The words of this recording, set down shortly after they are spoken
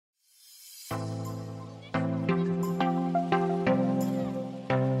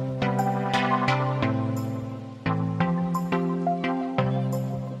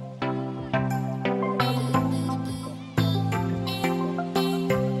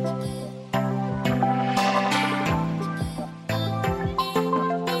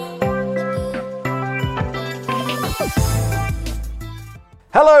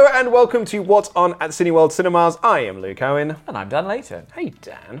and welcome to What's On at Cineworld Cinemas. I am Luke Owen. And I'm Dan Layton. Hey,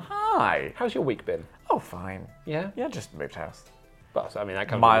 Dan. Hi. How's your week been? Oh, fine. Yeah? Yeah, just moved house. But, I mean, that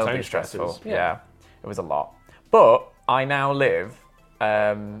comes with its Mildly own stressful. stresses. Yeah, it was a lot. But I now live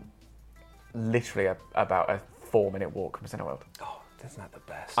literally about a 4-minute walk from Cineworld. Oh, isn't that the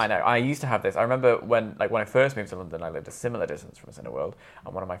best? I know. I used to have this. I remember when I first moved to London, I lived a similar distance from Cineworld,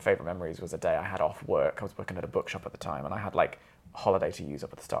 and one of my favourite memories was a day I had off work. I was working at a bookshop at the time, and I had holiday to use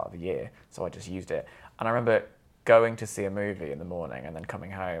up at the start of the year, so I just used it. And I remember going to see a movie in the morning and then coming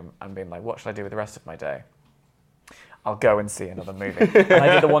home and being like, what should I do with the rest of my day? I'll go and see another movie. And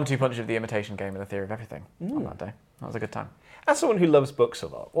I did the 1-2 punch of The Imitation Game and The Theory of Everything on that day. That was a good time. As someone who loves books a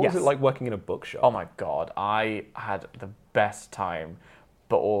lot, what was it like working in a bookshop? Oh my God, I had the best time,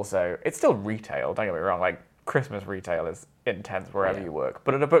 but also, it's still retail, don't get me wrong, Christmas retail is intense wherever you work,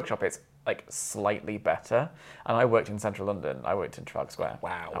 but at a bookshop it's slightly better. And I worked in central London, I worked in Trafalgar Square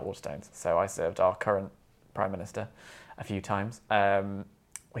at Waterstones, so I served our current Prime Minister a few times.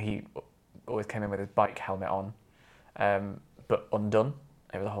 He always came in with his bike helmet on, but undone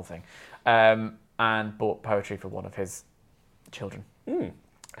over the whole thing, and bought poetry for one of his children.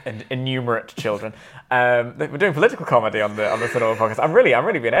 And innumerate children. We're doing political comedy on the Cineworld podcast. I'm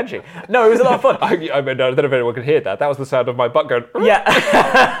really being edgy. No, it was a lot of fun. I don't know if anyone could hear that. That was the sound of my butt going. Yeah.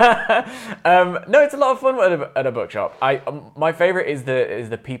 No, it's a lot of fun at a bookshop. My favorite is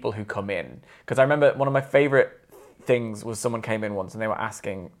the people who come in, because I remember one of my favorite things was someone came in once and they were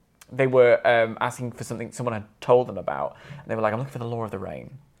asking for something someone had told them about, and they were like, I'm looking for The Law of the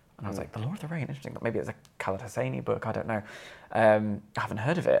Rain. And I was like, The Law of the Rain, interesting. Maybe it's a Khaled Hosseini book, I don't know. I haven't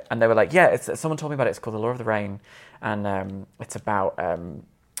heard of it. And they were like, yeah, someone told me about it. It's called The Law of the Rain. And it's about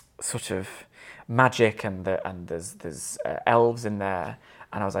sort of magic and there's elves in there.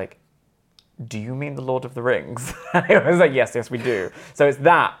 And I was like, do you mean The Lord of the Rings? And I was like, yes, we do. So it's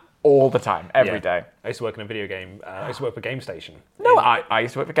that all the time, every day. I used to work in a video game. I used to work for Game Station. No, I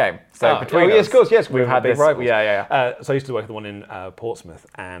used to work for Game. So between us, yes, of course, yes. we've had big this. rivals. Yeah. So I used to work at the one in Portsmouth,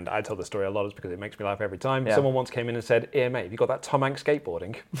 and I tell the story a lot because it makes me laugh every time. Yeah. Someone once came in and said, mate, have you got that Tom Hanks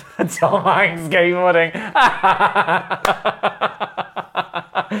skateboarding? Tom Hanks skateboarding.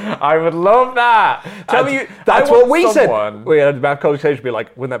 I would love that. That's what we said. We had a bad conversation. Be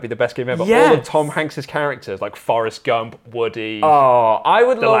like, wouldn't that be the best game ever? Yes. All of Tom Hanks's characters, like Forrest Gump, Woody. Oh, I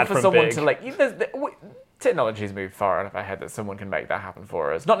would the love lad for from someone Big. to technology's moved far enough ahead that someone can make that happen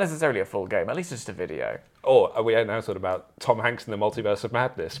for us. Not necessarily a full game, at least just a video. Or are we now sort of about Tom Hanks in the Multiverse of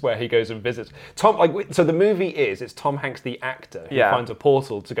Madness, where he goes and visits Tom? So the movie it's Tom Hanks the actor who finds a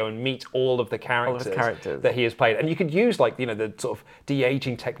portal to go and meet all of the characters that he has played, and you could use the sort of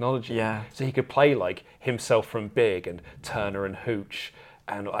de-aging technology. Yeah. So he could play himself from Big and Turner and Hooch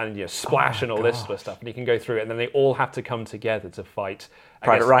and Splash and all this sort of stuff, and he can go through it, and then they all have to come together to fight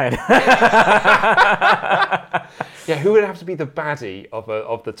Private Ryan. Yeah, who would have to be the baddie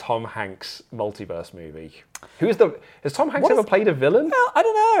of the Tom Hanks multiverse movie? Has Tom Hanks ever played a villain? Well, I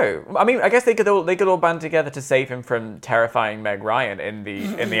don't know. I mean, I guess they could all band together to save him from terrifying Meg Ryan in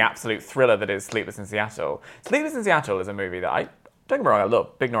the absolute thriller that is Sleepless in Seattle. Sleepless in Seattle is a movie that don't get me wrong, I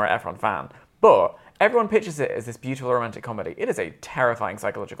love, big Nora Ephron fan, but everyone pictures it as this beautiful romantic comedy. It is a terrifying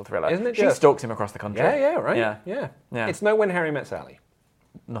psychological thriller. Isn't it? She stalks him across the country. Yeah, right. Yeah. It's no When Harry Met Sally.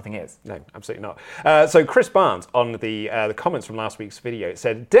 Nothing is. No, absolutely not. So Chris Barnes, on the comments from last week's video,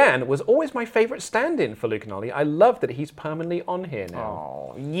 said, Dan was always my favourite stand-in for Luke and Ollie. I love that he's permanently on here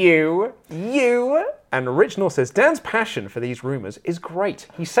now. Oh, you. And Rich North says, Dan's passion for these rumours is great.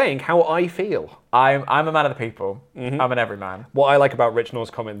 He's saying how I feel. I'm a man of the people. Mm-hmm. I'm an everyman. What I like about Rich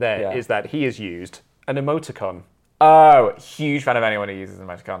North's comment there is that he has used an emoticon. Oh, huge fan of anyone who uses an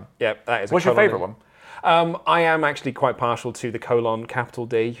emoticon. Yep, that is. What's your favourite one? I am actually quite partial to the capital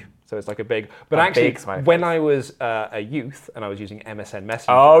D, so it's like a big. But actually, when I was a youth and I was using MSN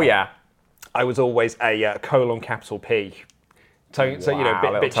Messenger, I was always a capital P. So bit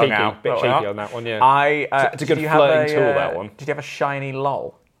cheeky on that one. Yeah, it's a good flirting tool. That one. Did you have a shiny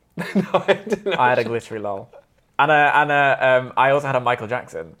lol? No, I didn't. I had a glittery lol, and I also had a Michael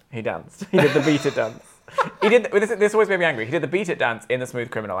Jackson. He danced. He did the Beat It dance. He did. This always made me angry. He did the Beat It dance in the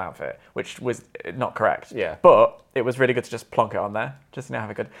Smooth Criminal outfit, which was not correct. Yeah. But it was really good to just plonk it on there, just have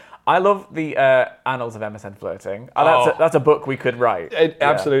a good. I love the Annals of MSN Flirting. That's a book we could write.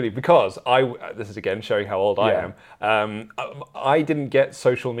 Absolutely, because this is again showing how old I am. I didn't get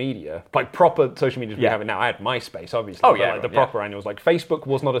social media, like proper social media as we have it now. I had MySpace, obviously. Oh, yeah. The proper annuals. Like Facebook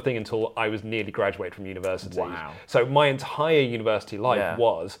was not a thing until I was nearly graduated from university. Wow. So my entire university life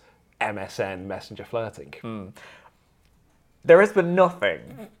was MSN Messenger flirting. There has been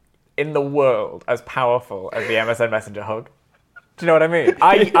nothing in the world as powerful as the MSN Messenger hug. Do you know what I mean?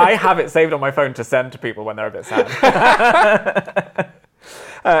 I have it saved on my phone to send to people when they're a bit sad.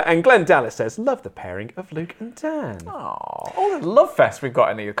 And Glenn Dallas says, love the pairing of Luke and Dan. Aww. All the love fest we've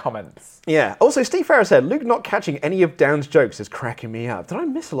got in the comments. Yeah. Also, Steve Farrar said, Luke not catching any of Dan's jokes is cracking me up. Did I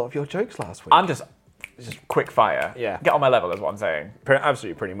miss a lot of your jokes last week? I'm just quick fire. Yeah. Get on my level is what I'm saying.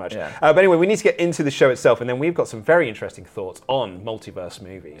 Absolutely, pretty much. Yeah. But anyway, we need to get into the show itself, and then we've got some very interesting thoughts on multiverse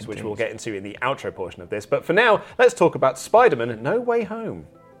movies, which we'll get into in the outro portion of this. But for now, let's talk about Spider-Man No Way Home.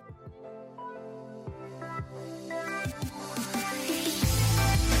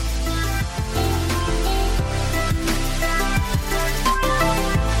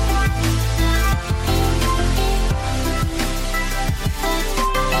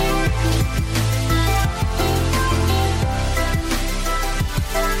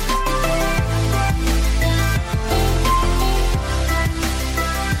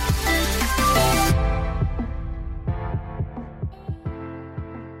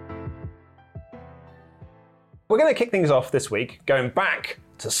 We're going to kick things off this week, going back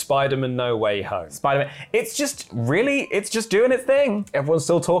to Spider-Man No Way Home. Spider-Man. It's just doing its thing. Everyone's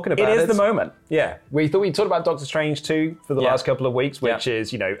still talking about it. It is the moment. Yeah. We thought we talked about Doctor Strange 2 for the last couple of weeks, which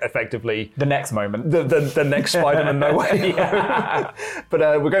is, effectively... the next moment. The next Spider-Man No Way Home.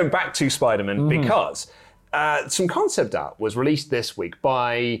 But we're going back to Spider-Man because... some concept art was released this week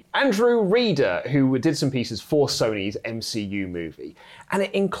by Andrew Reeder, who did some pieces for Sony's MCU movie. And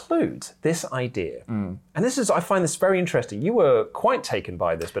it includes this idea. And I find this very interesting. You were quite taken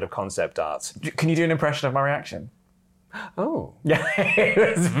by this bit of concept art. Can you do an impression of my reaction? Oh. Yeah, it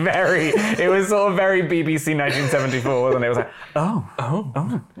was sort of very BBC 1974, wasn't it? It was like,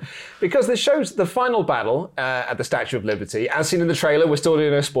 oh. Because this shows the final battle at the Statue of Liberty. As seen in the trailer, we're still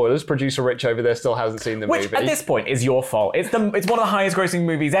doing no spoilers. Producer Rich over there still hasn't seen the movie. Which, at this point, is your fault. It's one of the highest grossing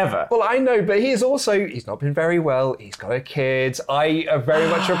movies ever. Well, I know, but he's not been very well. He's got a kid. I very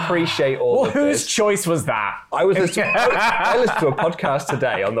much appreciate all of this. Whose choice was that? I listened to a podcast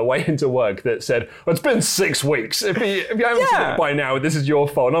today on the way into work that said, well, it's been 6 weeks. If you haven't seen it by now, this is your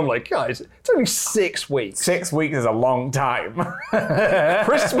fault. And I'm like, guys, it's only 6 weeks. 6 weeks is a long time.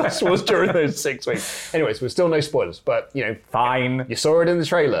 Christmas was during those 6 weeks. Anyways, there's still no spoilers, but, fine. You saw it in the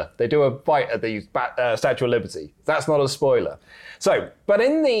trailer. They do a fight at the Statue of Liberty. That's not a spoiler. So, but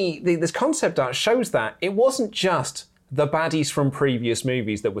in this concept art shows that it wasn't just the baddies from previous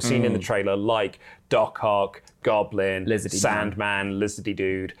movies that were seen in the trailer, like Doc Ock, Goblin, Sandman, Lizardy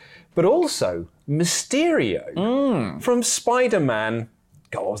Dude, but also Mysterio from Spider-Man.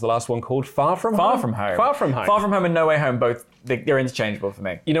 God, what was the last one called? Far From Home. Far From Home and No Way Home, both, they're interchangeable for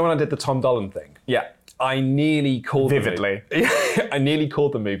me. You know when I did the Tom Dolan thing? Yeah. I nearly called Vividly. I nearly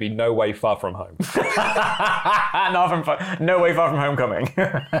called the movie No Way Far From Home. No Way Far From Homecoming.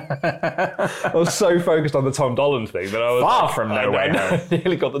 I was so focused on the Tom Dolan thing that I was Far From No Way Home. I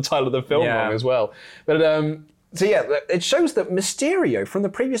nearly got the title of the film wrong as well. But so yeah, it shows that Mysterio from the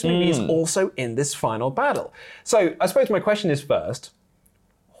previous movie is also in this final battle. So I suppose my question is first,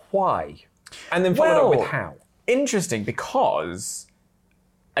 why? And then follow up with how. Interesting, because...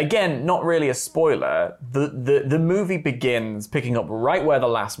 again, not really a spoiler. The movie begins picking up right where the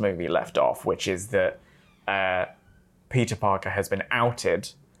last movie left off, which is that Peter Parker has been outed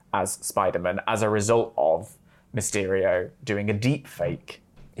as Spider-Man as a result of Mysterio doing a deep fake,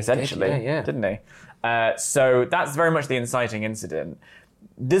 essentially, didn't he? So that's very much the inciting incident.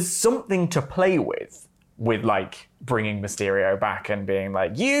 There's something to play with like bringing Mysterio back and being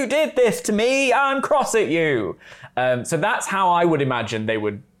like, you did this to me, I'm cross at you. So that's how I would imagine they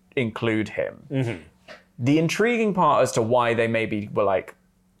would include him. Mm-hmm. The intriguing part as to why they maybe were like,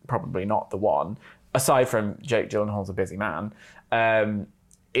 probably not the one, aside from Jake Gyllenhaal's a busy man,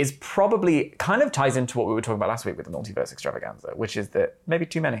 is probably kind of ties into what we were talking about last week with the multiverse extravaganza, which is that maybe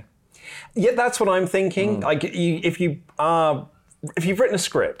too many. Yeah, that's what I'm thinking. Like, if you've written a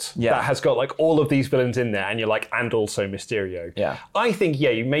script that has got like all of these villains in there and you're like, and also Mysterio. Yeah. I think,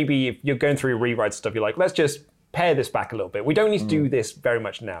 maybe if you're going through rewrites stuff, you're like, let's just pare this back a little bit. We don't need to do this very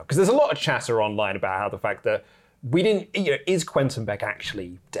much now. Because there's a lot of chatter online about how the fact that we didn't, is Quentin Beck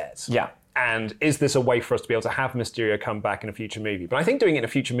actually dead? Yeah. And is this a way for us to be able to have Mysterio come back in a future movie? But I think doing it in a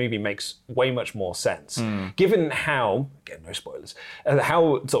future movie makes way much more sense. Given how, again, no spoilers,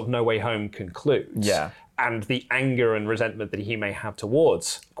 how sort of No Way Home concludes. Yeah. And the anger and resentment that he may have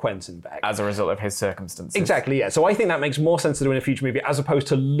towards Quentin Beck. As a result of his circumstances. Exactly, yeah. So I think that makes more sense to do in a future movie as opposed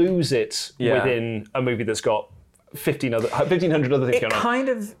to lose it within a movie that's got 1,500 other things going on. It kind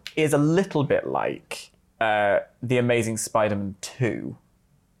of is a little bit like The Amazing Spider-Man 2,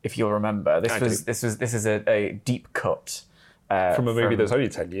 if you'll remember. This is a deep cut from a movie that's only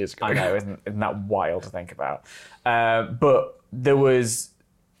 10 years ago. I know, isn't that wild to think about? But there was...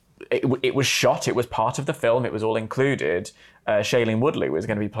 It was shot, it was part of the film, it was all included. Shailene Woodley was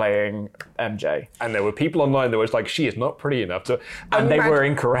going to be playing MJ. And there were people online that was like, she is not pretty enough to... And they were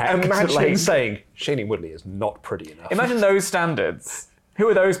incorrect. Imagine saying, Shailene Woodley is not pretty enough. Imagine those standards. Who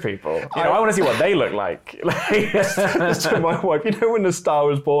are those people? I want to see what they look like. To my wife, when The Star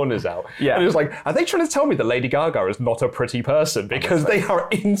Was Born is out, and it was like, are they trying to tell me that Lady Gaga is not a pretty person? Because they are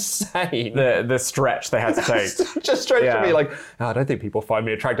insane. The stretch they had to take. Just stretch to me like, oh, I don't think people find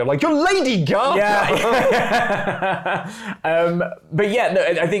me attractive. Like, you're Lady Gaga! But yeah, no,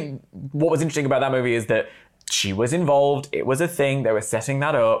 I think what was interesting about that movie is that she was involved, it was a thing, they were setting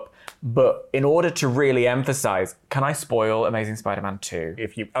that up. But in order to really emphasize, can I spoil Amazing Spider-Man 2?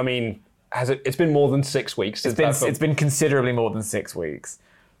 It's been more than 6 weeks since it's been considerably more than 6 weeks.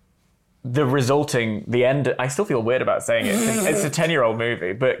 The end, I still feel weird about saying it. It's a 10-year-old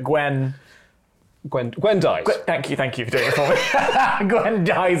movie, but Gwen dies. Thank you for doing it for me. Gwen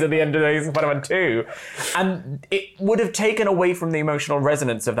dies at the end of Amazing Spider-Man 2. And it would have taken away from the emotional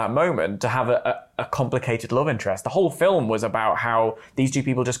resonance of that moment to have a complicated love interest. The whole film was about how these two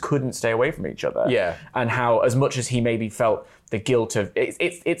people just couldn't stay away from each other. Yeah. And how, as much as he maybe felt the guilt of...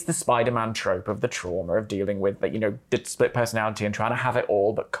 It's the Spider-Man trope of the trauma of dealing with the split personality and trying to have it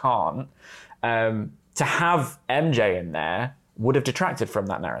all but can't. To have MJ in there would have detracted from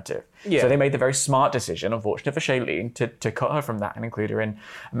that narrative. Yeah. So they made the very smart decision, unfortunate for Shailene, to cut her from that and include her in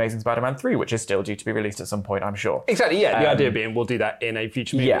Amazing Spider-Man 3, which is still due to be released at some point, I'm sure. Exactly, yeah. The idea being we'll do that in a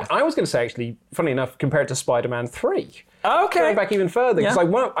future movie. Yeah. I was going to say, actually, funny enough, compare it to Spider-Man 3. Okay. Going back even further, because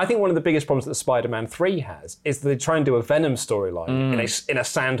I think one of the biggest problems that Spider-Man 3 has is that they try and do a Venom storyline in a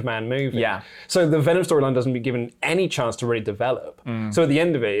Sandman movie. Yeah. So the Venom storyline doesn't be given any chance to really develop. So at the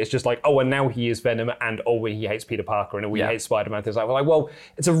end of it, it's just like, oh, and now he is Venom, and oh, he hates Peter Parker, and he hates Spider-Man. Things like, well,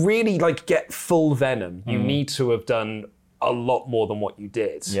 it's a really get full Venom. You need to have done a lot more than what you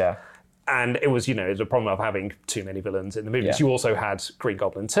did. Yeah. And it was, it's a problem of having too many villains in the movies. You also had Green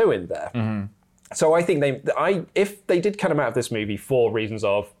Goblin 2 in there. Mm-hmm. So I think if they did cut him out of this movie for reasons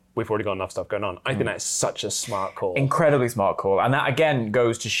of we've already got enough stuff going on, I think that's such a smart call. Incredibly smart call. And that again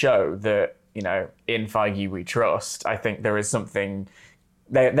goes to show that, in Feige we trust. I think there is something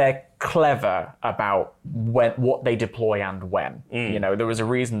they're clever about what they deploy and when. There was a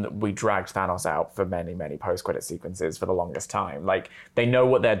reason that we dragged Thanos out for many, many post-credit sequences for the longest time. They know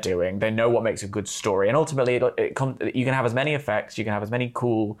what they're doing, they know what makes a good story, and ultimately you can have as many effects, you can have as many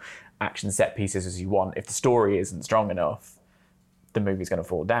cool action set pieces as you want. If the story isn't strong enough, the movie's going to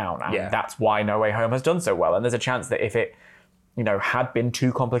fall down. And that's why No Way Home has done so well. And there's a chance that if it, had been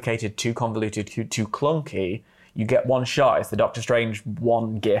too complicated, too convoluted, too clunky, you get one shot. It's the Doctor Strange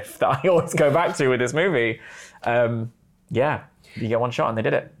one gif that I always go back to with this movie. You get one shot and they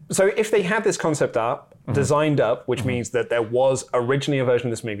did it. So if they had this concept art designed up, which means that there was originally a version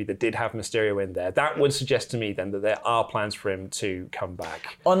of this movie that did have Mysterio in there, that would suggest to me then that there are plans for him to come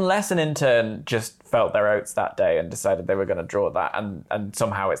back. Unless an intern just felt their oats that day and decided they were going to draw that and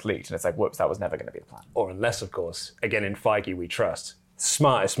somehow it's leaked and it's like, whoops, that was never going to be the plan. Or unless, of course, again, in Feige we trust,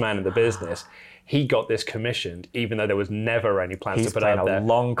 smartest man in the business, he got this commissioned, even though there was never any plans to put out there. He's playing a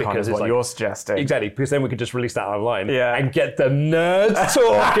long con is what you're suggesting. Exactly, because then we could just release that online and get the nerds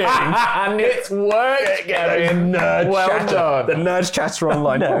talking. And it's worked, Gavin. Well chatter. Done. The nerds chatter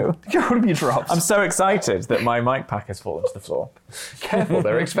online. No. What have you dropped? I'm so excited that my mic pack has fallen to the floor. Careful,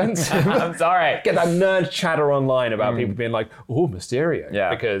 they're expensive. I'm sorry. Get that nerd chatter online about people being like, oh, Mysterio.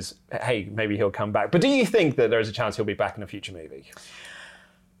 Yeah. Because, hey, maybe he'll come back. But do you think that there's a chance he'll be back in a future movie?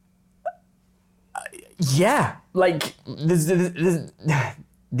 Yeah, the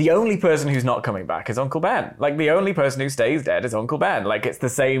only person who's not coming back is Uncle Ben. The only person who stays dead is Uncle Ben. It's the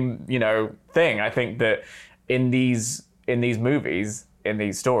same, thing. I think that in these movies, in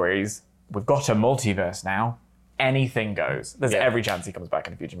these stories, we've got a multiverse now. Anything goes. There's every chance he comes back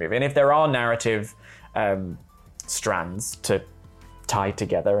in a future movie. And if there are narrative strands to tie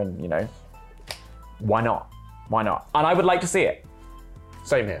together, and why not? Why not? And I would like to see it.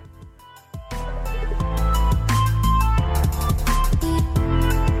 Same here.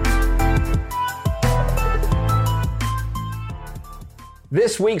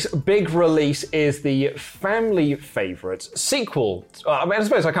 This week's big release is the family favourite sequel. I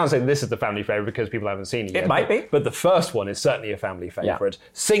suppose I can't say this is the family favourite because people haven't seen it yet. It might be. But the first one is certainly a family favourite. Yeah.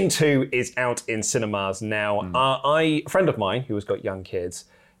 Sing 2 is out in cinemas now. A friend of mine who has got young kids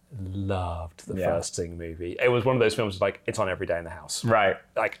loved the first Sing movie. It was one of those films it's on every day in the house. Right.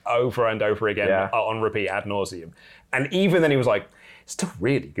 Over and over again on repeat ad nauseum. And even then he was like, It's still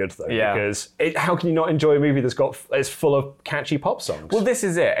really good though, because how can you not enjoy a movie it's full of catchy pop songs? Well, this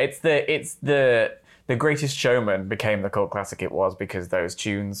is it. It's the Greatest Showman became the cult classic it was because those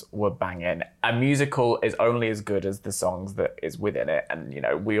tunes were banging. A musical is only as good as the songs that is within it,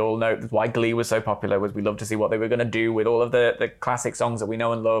 and we all know why Glee was so popular. Was we love to see what they were going to do with all of the classic songs that we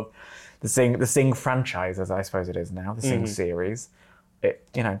know and love. The Sing franchise, as I suppose it is now, the Sing series. It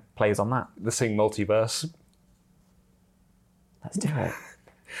plays on that. The Sing multiverse. Let's do it.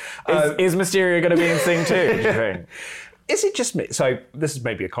 Is Mysterio going to be in Sing 2, do you think? Is it just me? So this is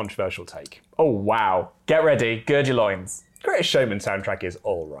maybe a controversial take. Oh, wow. Get ready. Gird your loins. Greatest Showman soundtrack is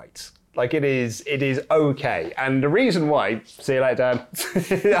all right. Like, it is okay. And the reason why, see you later, Dan,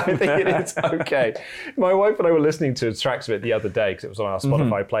 I think it is okay. My wife and I were listening to tracks of it the other day because it was on our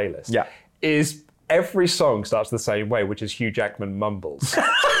Spotify playlist. Yeah. Is every song starts the same way, which is Hugh Jackman mumbles.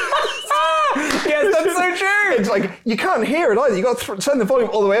 Yes, that's so true. It's like, you can't hear it either. You got to turn the volume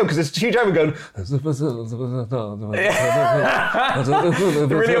all the way up because it's Hugh Jackman going... The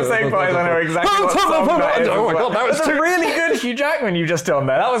really upsetting part is I know exactly what song that is. Oh my God, that was a really good Hugh Jackman you just done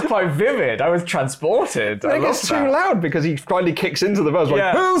there. That was quite vivid. I was transported. I think it's too loud because he finally kicks into the verse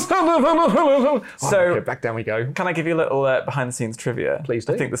like... So, back down we go. Can I give you a little behind-the-scenes trivia? Please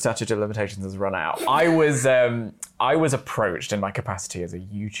do. I think the statute of limitations has run out. I was approached in my capacity as a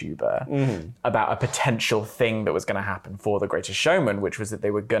YouTuber about a potential thing that was going to happen for The Greatest Showman, which was that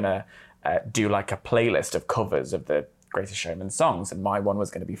they were going to do like a playlist of covers of the Greatest Showman songs, and my one was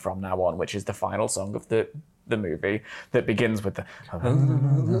going to be From Now On, which is the final song of the movie that begins with the...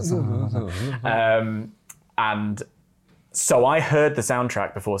 and so I heard the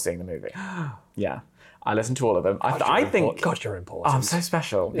soundtrack before seeing the movie. Yeah. I listened to all of them. I think... God, you're important. Oh, I'm so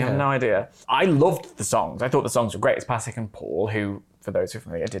special. You have no idea. I loved the songs. I thought the songs were great. It's Pasek and Paul, who, for those who are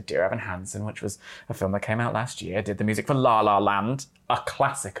familiar, did Dear Evan Hansen, which was a film that came out last year, did the music for La La Land, a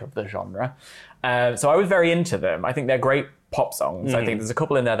classic of the genre. So I was very into them. I think they're great pop songs. I think there's a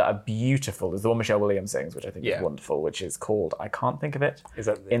couple in there that are beautiful. There's the one Michelle Williams sings, which I think is wonderful, which is called, I can't think of it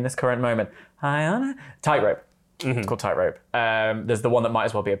in this current moment. Tightrope. It's called Tightrope. There's the one that might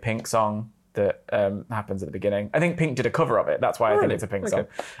as well be a Pink song that happens at the beginning. I think Pink did a cover of it. That's why I think it's a Pink song.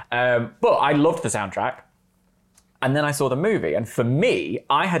 But I loved the soundtrack. And then I saw the movie. And for me,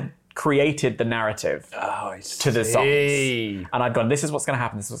 I had created the narrative to the songs. And I'd gone, this is what's going to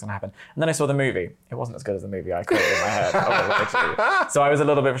happen, this is what's going to happen. And then I saw the movie. It wasn't as good as the movie I created in my head. So I was a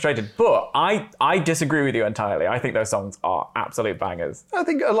little bit frustrated. But I disagree with you entirely. I think those songs are absolute bangers. I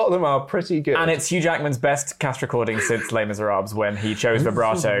think a lot of them are pretty good. And it's Hugh Jackman's best cast recording since Les Miserables when he chose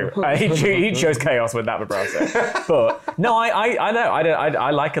vibrato. He chose chaos with that vibrato. But no, I know. I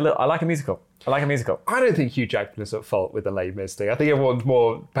like a musical. I like a musical. I don't think Hugh Jackman is at fault with the Les Mis thing. I think everyone's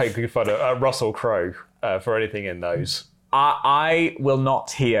more poking fun at Russell Crowe for anything in those. I will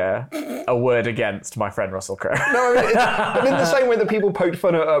not hear a word against my friend Russell Crowe. No, I mean, but in the same way that people poked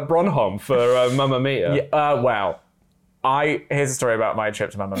fun at Bronholm for Mamma Mia. Yeah, well, here's a story about my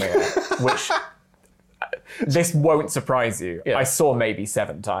trip to Mamma Mia, which this won't surprise you. Yeah. I saw maybe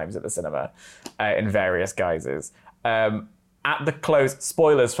 7 times at the cinema in various guises. At the close,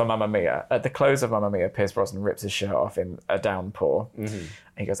 spoilers for Mamma Mia, at the close of Mamma Mia, Pierce Brosnan rips his shirt off in a downpour. And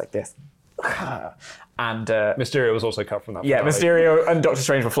he goes like this. And Mysterio was also cut from that. Yeah, finale. Mysterio and Doctor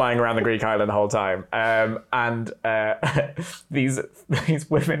Strange were flying around the Greek island the whole time. And these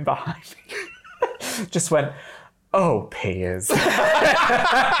women behind me just went, oh, Piers. So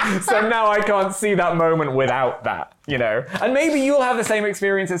now I can't see that moment without that, And maybe you'll have the same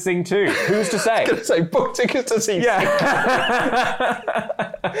experience as Sing 2. Who's to say? I was going to say, book tickets to see Sing.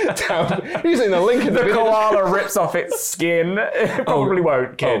 Using the link in the video. Koala rips off its skin. It probably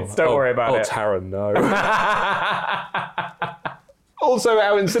won't, kids. Don't worry about it. Oh, Tara, no. Also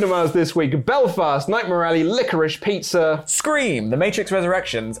out in cinemas this week, Belfast, Nightmare Alley, Licorice Pizza, Scream, The Matrix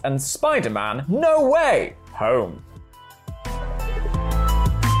Resurrections, and Spider-Man, No Way Home.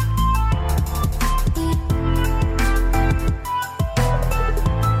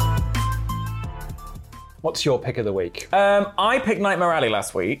 What's your pick of the week? I picked Nightmare Alley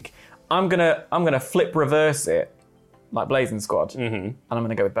last week. I'm gonna flip reverse it, like Blazing Squad, and I'm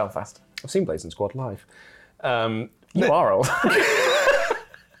gonna go with Belfast. I've seen Blazing Squad live. You are old.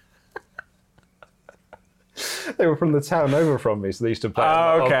 They were from the town over from me, so they used to play.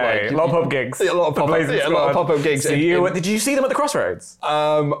 A lot of pub gigs. A lot of pop-up gigs. Did you see them at the Crossroads?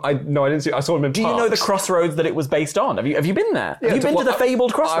 No, I didn't see. I saw them in. Do you know the Crossroads that it was based on? Have you been there? Yeah, have you been to the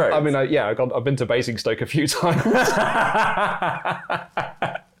fabled Crossroads? I've been to Basingstoke a few times.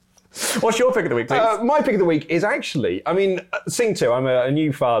 What's your pick of the week, please? My pick of the week is actually, Sing 2. I'm a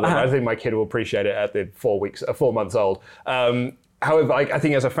new father. I think my kid will appreciate it at the 4 months old. However, I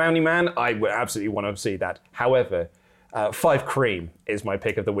think as a family man, I would absolutely want to see that. However, Five Cream is my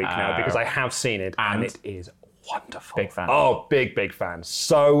pick of the week now because I have seen it and it is wonderful. Big fan. Oh, big fan.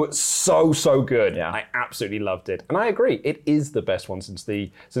 So good. Yeah. I absolutely loved it. And I agree, it is the best one since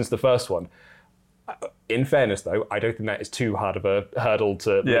the first one. In fairness, though, I don't think that is too hard of a hurdle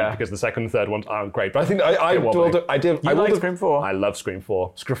to meet because the second and third ones aren't great. But I think I like Scream 4? I love Scream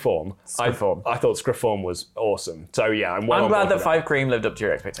 4. Scream. I thought Scream was awesome. So yeah, I'm glad that Five Cream lived up to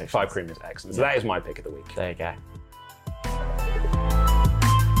your expectations. Five Cream is excellent. So that is my pick of the week. There you go.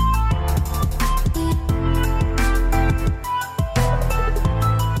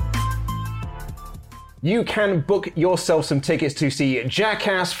 You can book yourself some tickets to see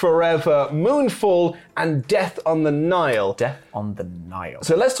Jackass Forever, Moonfall, and Death on the Nile. Death on the Nile.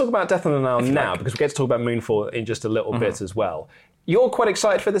 So let's talk about Death on the Nile now, because we get to talk about Moonfall in just a little bit as well. You're quite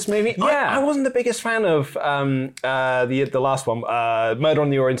excited for this movie? Yeah. I wasn't the biggest fan of the last one, Murder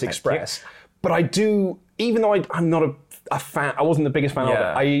on the Orient Express. But I do, even though I'm not a fan, I wasn't the biggest fan of it.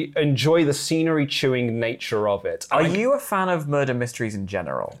 I enjoy the scenery-chewing nature of it. Are you a fan of murder mysteries in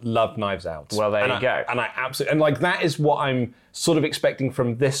general? Love Knives Out. Well, there you go. And I absolutely, and like that is what I'm sort of expecting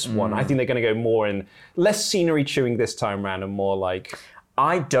from this one. I think they're going to go more in less scenery-chewing this time around and more like.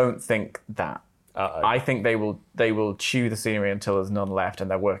 I don't think that. I think they will chew the scenery until there's none left, and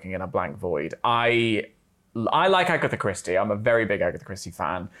they're working in a blank void. I like Agatha Christie. I'm a very big Agatha Christie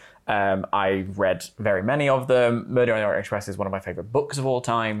fan. I read very many of them. Murder on the Orient Express is one of my favorite books of all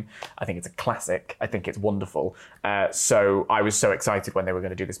time. I think it's a classic. I think it's wonderful. So I was so excited when they were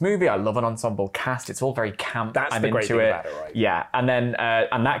going to do this movie. I love an ensemble cast. It's all very camp. That's the great thing about it, right? Yeah, and then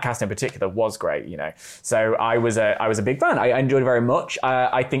and that cast in particular was great. You know, so I was a big fan. I enjoyed it very much.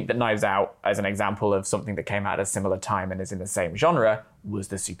 I think that Knives Out, as an example of something that came out at a similar time and is in the same genre, was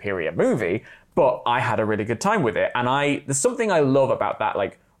the superior movie. But I had a really good time with it, and there's something I love about that,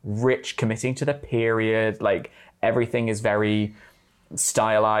 like, rich committing to the period, like everything is very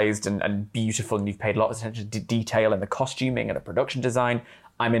stylized and beautiful, and you've paid a lot of attention to detail in the costuming and the production design.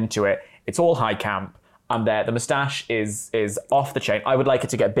 I'm into it. It's all high camp. I'm there. The moustache is off the chain. I would like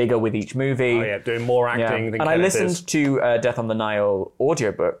it to get bigger with each movie. Oh yeah, doing more acting than And I listened to Death on the Nile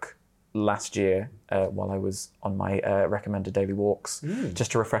audiobook last year while I was on my recommended daily walks,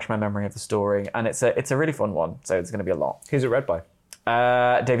 just to refresh my memory of the story. And it's a really fun one, so it's going to be a lot. Who's it read by?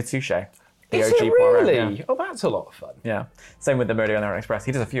 David Suchet. Is it really? Yeah. Oh, that's a lot of fun. Yeah. Same with the Murder on the Orient Express.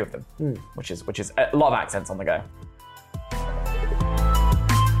 He does a few of them, which is a lot of accents on the go.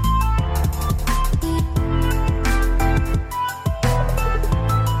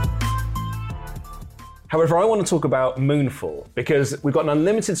 However, I want to talk about Moonfall, because we've got an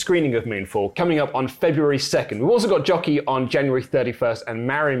unlimited screening of Moonfall coming up on February 2nd. We've also got Jockey on January 31st and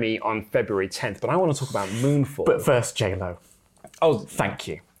Marry Me on February 10th, but I want to talk about Moonfall. But first, J-Lo. Oh, thank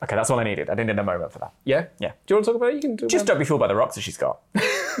you. Okay, that's all I needed. I didn't need a moment for that. Yeah? Yeah. Do you want to talk about it? You can do it. Just don't be fooled by the rocks that she's got.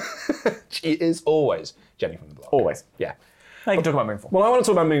 She is always Jenny from the block. Always. Yeah. Now you can talk about Moonfall. Well, I want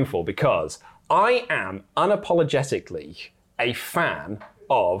to talk about Moonfall because I am unapologetically a fan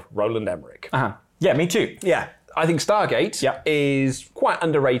of Roland Emmerich. Uh-huh. Yeah, me too. Yeah. I think Stargate is quite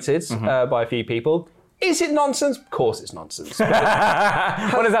underrated by a few people. Is it nonsense? Of course it's nonsense. When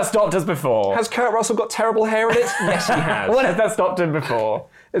has that stopped us before? Has Kurt Russell got terrible hair in it? Yes, he has. When has that stopped him before?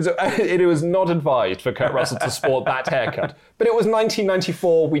 It was not advised for Kurt Russell to sport that haircut. But it was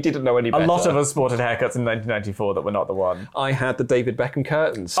 1994, we didn't know any better. A lot of us sported haircuts in 1994 that were not the one. I had the David Beckham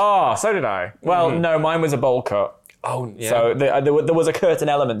curtains. Oh, so did I. Well, no, mine was a bowl cut. Oh, yeah. So there was a curtain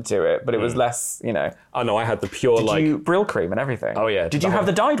element to it, but it was less, you know. Oh, no, I had the pure, Did you Brill cream and everything? Oh, yeah. Did you have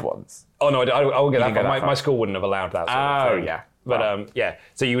the dyed ones? Oh, no, I will get that far. My school wouldn't have allowed that sort of thing. Yeah. But, yeah.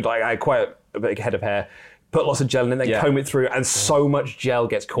 So you would, I had quite a big head of hair, put lots of gel in it, then comb it through, and so much gel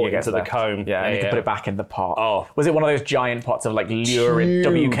gets caught into the comb. Yeah, and you can put it back in the pot. Oh. Was it one of those giant pots of, like, lurid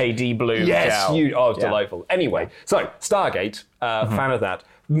WKD blue gel? Yes, it was delightful. Anyway, so, Stargate, fan of that.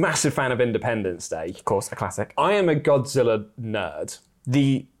 Massive fan of Independence Day. Of course, a classic. I am a Godzilla nerd.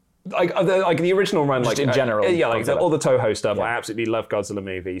 The original run, just in general. All the Toho stuff. I absolutely love Godzilla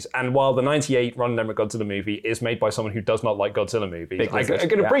movies. And while the '98 Roland Emmerich Godzilla movie is made by someone who does not like Godzilla movies, I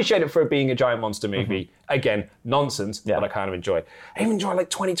can appreciate it for being a giant monster movie. Again, nonsense, but I kind of enjoy it. I even enjoy like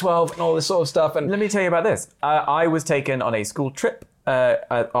 2012 and all this sort of stuff. And let me tell you about this. I was taken on a school trip.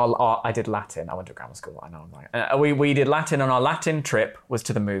 I did Latin. I went to grammar school. I know. We did Latin, and our Latin trip was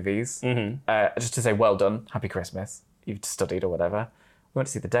to the movies. Just to say, well done, happy Christmas. You've studied or whatever. We went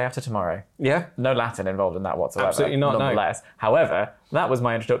to see The Day After Tomorrow. Yeah. No Latin involved in that whatsoever. Absolutely not, nonetheless. However, that was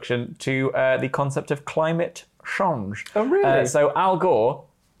my introduction to the concept of climate change. Oh, really? So Al Gore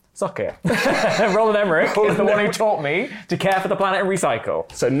Suck it. Roland Emmerich is the one who taught me to care for the planet and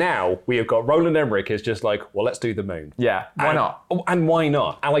recycle. So now we have got Roland Emmerich is just like, well, let's do the moon. Yeah, why not? And why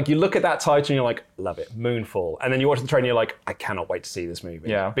not? And like you look at that title and you're like, love it, Moonfall. And then you watch the trailer and you're like, I cannot wait to see this movie.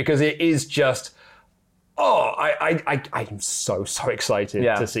 Yeah. Because it is just... Oh, I'm so excited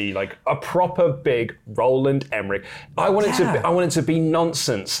to see like a proper big Roland Emmerich. I want it to be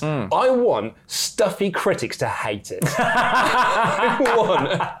nonsense. I want stuffy critics to hate it. I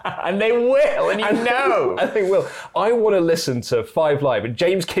want, and they will, and you know, and they will. I want to listen to Five Live, and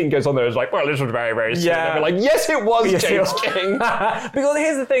James King goes on there and is like, "Well, this was very, very silly." And I'm like, "Yes, it was, James King." Because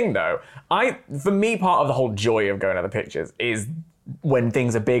here's the thing, though. For me, part of the whole joy of going to the pictures is when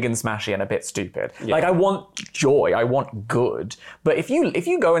things are big and smashy and a bit stupid. Yeah. Like, I want joy, I want good. But if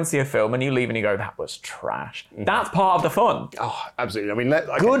you go and see a film and you leave and you go, that was trash, that's part of the fun. Oh, absolutely. I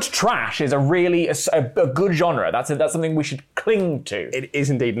mean, good trash is a good genre. That's something we should cling to. It is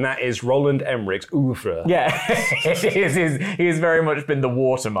indeed, and that is Roland Emmerich's oeuvre. Yeah, he has very much been the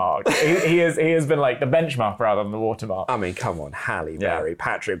watermark. he has been like the benchmark rather than the watermark. I mean, come on, Halle Berry,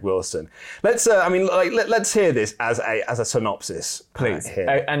 Patrick Wilson. Let's let's hear this as a synopsis. Please.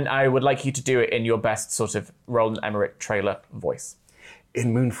 And I would like you to do it in your best sort of Roland Emmerich trailer voice.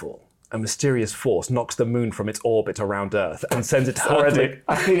 In Moonfall, a mysterious force knocks the moon from its orbit around Earth and sends it hurtling...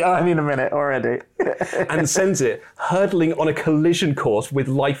 I need a minute already. and sends it hurtling on a collision course with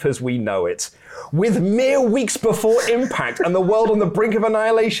life as we know it. With mere weeks before impact and the world on the brink of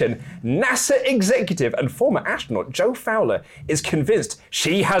annihilation, NASA executive and former astronaut Jo Fowler is convinced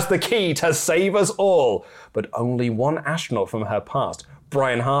she has the key to save us all. But only one astronaut from her past,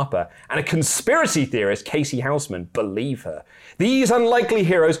 Brian Harper, and a conspiracy theorist, Casey Houseman, believe her. These unlikely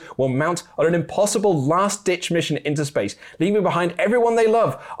heroes will mount on an impossible last-ditch mission into space, leaving behind everyone they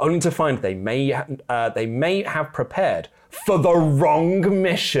love, only to find they may have prepared for the wrong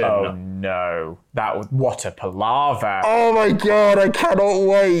mission. Oh no. What a palaver. Oh my god, I cannot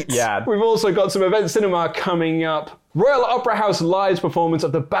wait. Yeah. We've also got some event cinema coming up. Royal Opera House Live's performance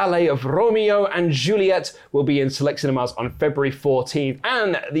of the ballet of Romeo and Juliet will be in select cinemas on February 14th,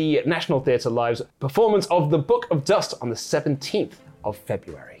 and the National Theatre Live's performance of The Book of Dust on the 17th of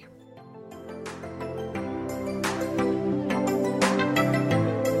February.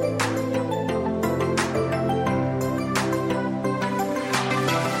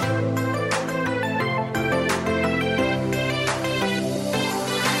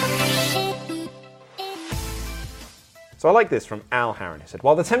 So I like this from Al Harron, who said,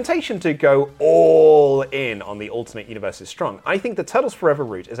 while the temptation to go all in on the alternate universe is strong, I think the Turtles Forever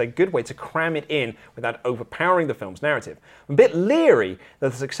route is a good way to cram it in without overpowering the film's narrative. I'm a bit leery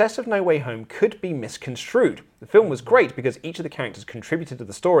that the success of No Way Home could be misconstrued. The film was great because each of the characters contributed to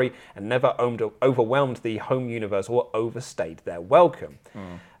the story and never overwhelmed the home universe or overstayed their welcome.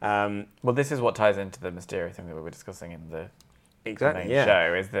 Well, this is what ties into the Mysterio thing that we were discussing in the main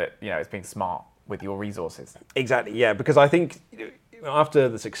show, is that, it's being smart with your resources. Exactly, yeah, because I think after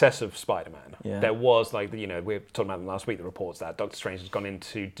the success of Spider-Man, there was we were talking about them last week, the reports that Doctor Strange has gone in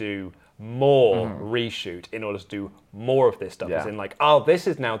to do more reshoot in order to do more of this stuff. As in this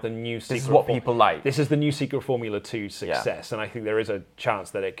is now the new secret. This is what people like. This is the new secret formula to success. And I think there is a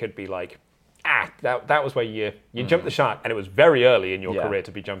chance that it could be that was where you jumped the shark, and it was very early in your career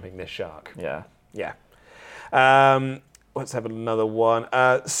to be jumping this shark. Yeah. Let's have another one.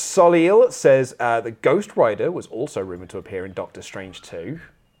 Soliel says that Ghost Rider was also rumoured to appear in Doctor Strange 2.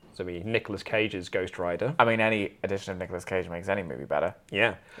 So Nicolas Cage's Ghost Rider. I mean, any addition of Nicolas Cage makes any movie better.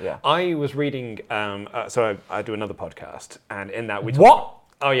 Yeah. I was reading, so I do another podcast, and in that we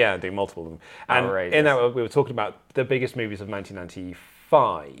Oh yeah, I do multiple of them. And outrageous. In that we were talking about the biggest movies of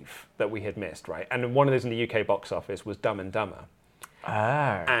 1995 that we had missed, right? And one of those in the UK box office was Dumb and Dumber. Oh.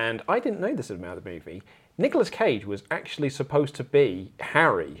 And I didn't know this about the movie. Nicolas Cage was actually supposed to be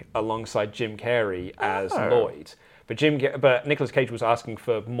Harry alongside Jim Carrey as Lloyd. But Nicolas Cage was asking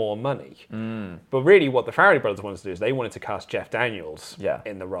for more money. But really what the Farrelly brothers wanted to do is they wanted to cast Jeff Daniels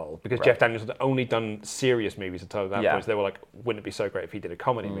in the role. Because Jeff Daniels had only done serious movies until that point. So they were like, wouldn't it be so great if he did a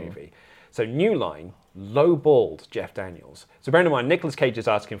comedy movie? So New Line lowballed Jeff Daniels. So bearing in mind, Nicolas Cage is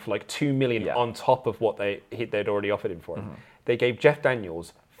asking for $2 million on top of what they'd already offered him for him. They gave Jeff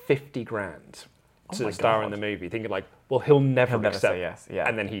Daniels $50,000 to star in the movie, thinking he'll never accept say yes. Yeah.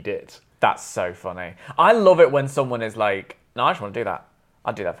 And then he did. That's so funny. I love it when someone is like, no, I just want to do that.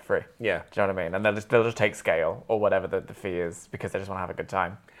 I'll do that for free. Yeah. Do you know what I mean? And they'll just take scale or whatever the fee is because they just want to have a good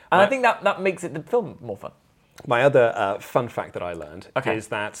time. And I think that makes the film more fun. My other fun fact that I learned is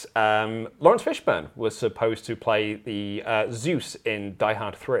that Lawrence Fishburne was supposed to play the Zeus in Die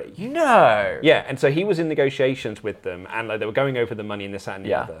Hard 3. No! Yeah, and so he was in negotiations with them, and they were going over the money and this, that, and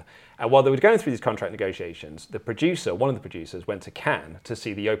the other. And while they were going through these contract negotiations, one of the producers, went to Cannes to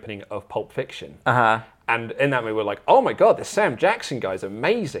see the opening of Pulp Fiction. And in that movie, we were like, oh my God, this Sam Jackson guy's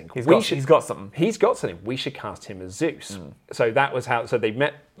amazing. He's got something. He's got something. We should cast him as Zeus. So that was how, so they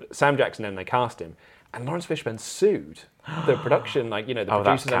met Sam Jackson and they cast him. And Lawrence Fishburne sued the production, the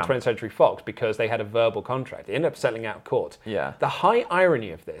producers and 20th Century Fox, because they had a verbal contract. They ended up settling out of court. Yeah. The high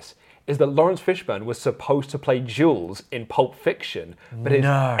irony of this is that Lawrence Fishburne was supposed to play Jules in Pulp Fiction, but his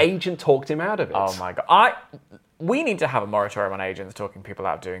agent talked him out of it. Oh my God. We need to have a moratorium on agents talking people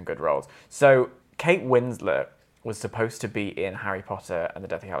out of doing good roles. So Kate Winslet was supposed to be in Harry Potter and the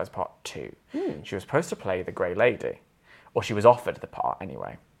Deathly Hallows Part 2. She was supposed to play the Grey Lady, or she was offered the part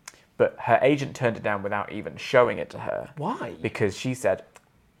anyway. But her agent turned it down without even showing it to her. Why? Because she said,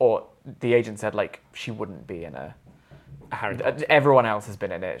 or the agent said, she wouldn't be in a Harry Potter. Everyone else has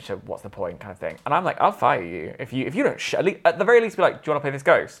been in it, so what's the point, kind of thing. And I'm like, I'll fire you if you don't. At the very least, be like, do you want to play this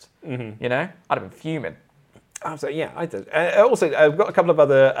ghost? You know, I'd have been fuming. So yeah, I did. Also, I've got a couple of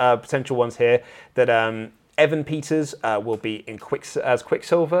other potential ones here that. Evan Peters will be as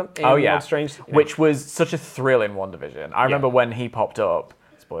Quicksilver in Doctor Strange. Which was such a thrill in WandaVision. I remember when he popped up.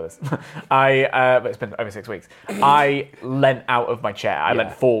 Spoilers. But it's been over 6 weeks. I leant out of my chair. I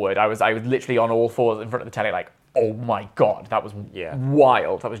leant forward. I was literally on all fours in front of the telly, like, oh my God, that was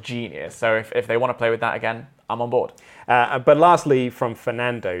wild. That was genius. So if they want to play with that again, I'm on board. But lastly, from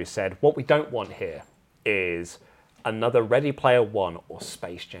Fernando said, what we don't want here is another Ready Player One or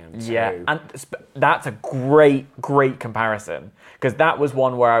Space Jam 2. Yeah, and that's a great comparison, because that was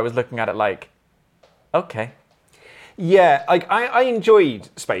one where I was looking at it like, okay. Yeah, I enjoyed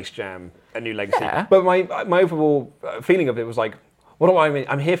Space Jam: A New Legacy, but my overall feeling of it was like, what do I mean?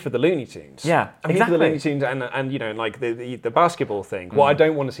 I'm here for the Looney Tunes. Yeah, I'm here for the Looney Tunes and the basketball thing. What I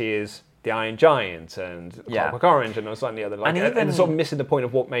don't want to see is the Iron Giant and Clockwork Orange and the other, and sort of missing the point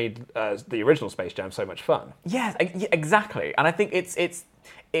of what made the original Space Jam so much fun. Yes, exactly. And I think it's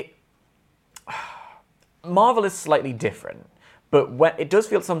Marvel is slightly different, but when it does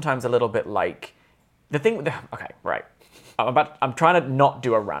feel sometimes a little bit like the thing. Okay, right. I'm trying to not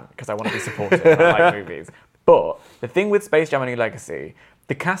do a rant because I want to be supportive. I like movies, but the thing with Space Jam: A New Legacy.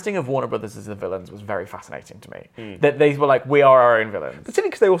 The casting of Warner Brothers as the villains was very fascinating to me. That they were like, we are our own villains. It's silly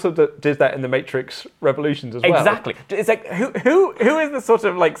because they also did that in the Matrix Revolutions as well. Exactly. It's like, who is the sort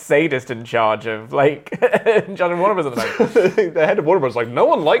of sadist in charge of Warner Brothers at the moment? The head of Warner Brothers is like, no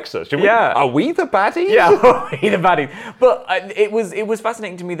one likes us. Are we the baddies? Yeah, are we the baddies? But it was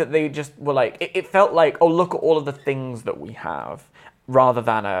fascinating to me that they just were like, it felt like, oh, look at all of the things that we have, rather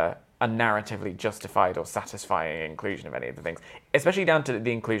than a narratively justified or satisfying inclusion of any of the things, especially down to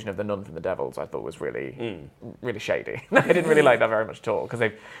the inclusion of the Nun from the Devils. I thought was really shady. I didn't really like that very much at all, because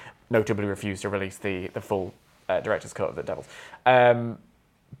they've notably refused to release the full director's cut of the Devils. And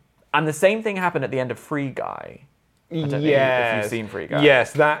the same thing happened at the end of Free Guy. I don't know if you've seen Free Guy.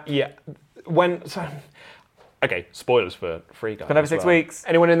 Yes, okay, spoilers for Free Guy. Been over 6 weeks.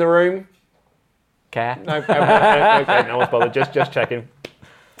 Anyone in the room? Care? No. Okay, no one's bothered. Just checking.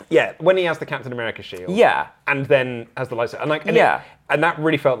 Yeah, when he has the Captain America shield. Yeah. And then has the lightsaber. And that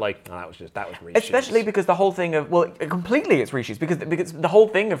really felt like, that was reshoots. Especially because the whole thing of, completely it's reshoots, because the whole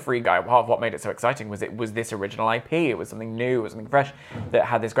thing of Free Guy, part of what made it so exciting was it was this original IP. It was something new, it was something fresh that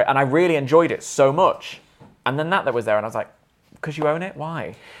had this great, and I really enjoyed it so much. And then that was there, and I was like, because you own it?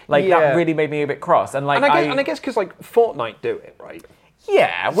 Why? That really made me a bit cross. And I guess because Fortnite do it, right?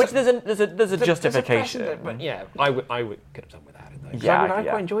 Yeah, which there's a justification. But yeah, I would could have done without it though. Yeah, I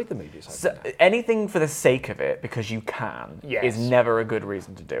quite enjoyed the movies. So anything for the sake of it, because you can, is never a good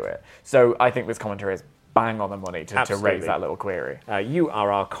reason to do it. So I think this commentary is bang on the money to raise that little query. You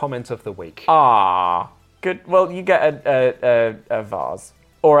are our comment of the week. Good. Well, you get a vase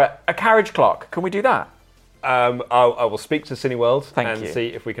or a carriage clock. Can we do that? I will speak to Cineworld and see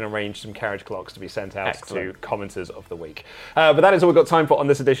if we can arrange some carriage clocks to be sent out to commenters of the week. But that is all we've got time for on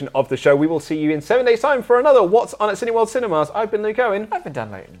this edition of the show. We will see you in 7 days' time for another What's On at Cineworld Cinemas. I've been Luke Owen. I've been Dan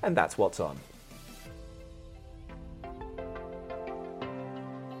Layton. And that's What's On.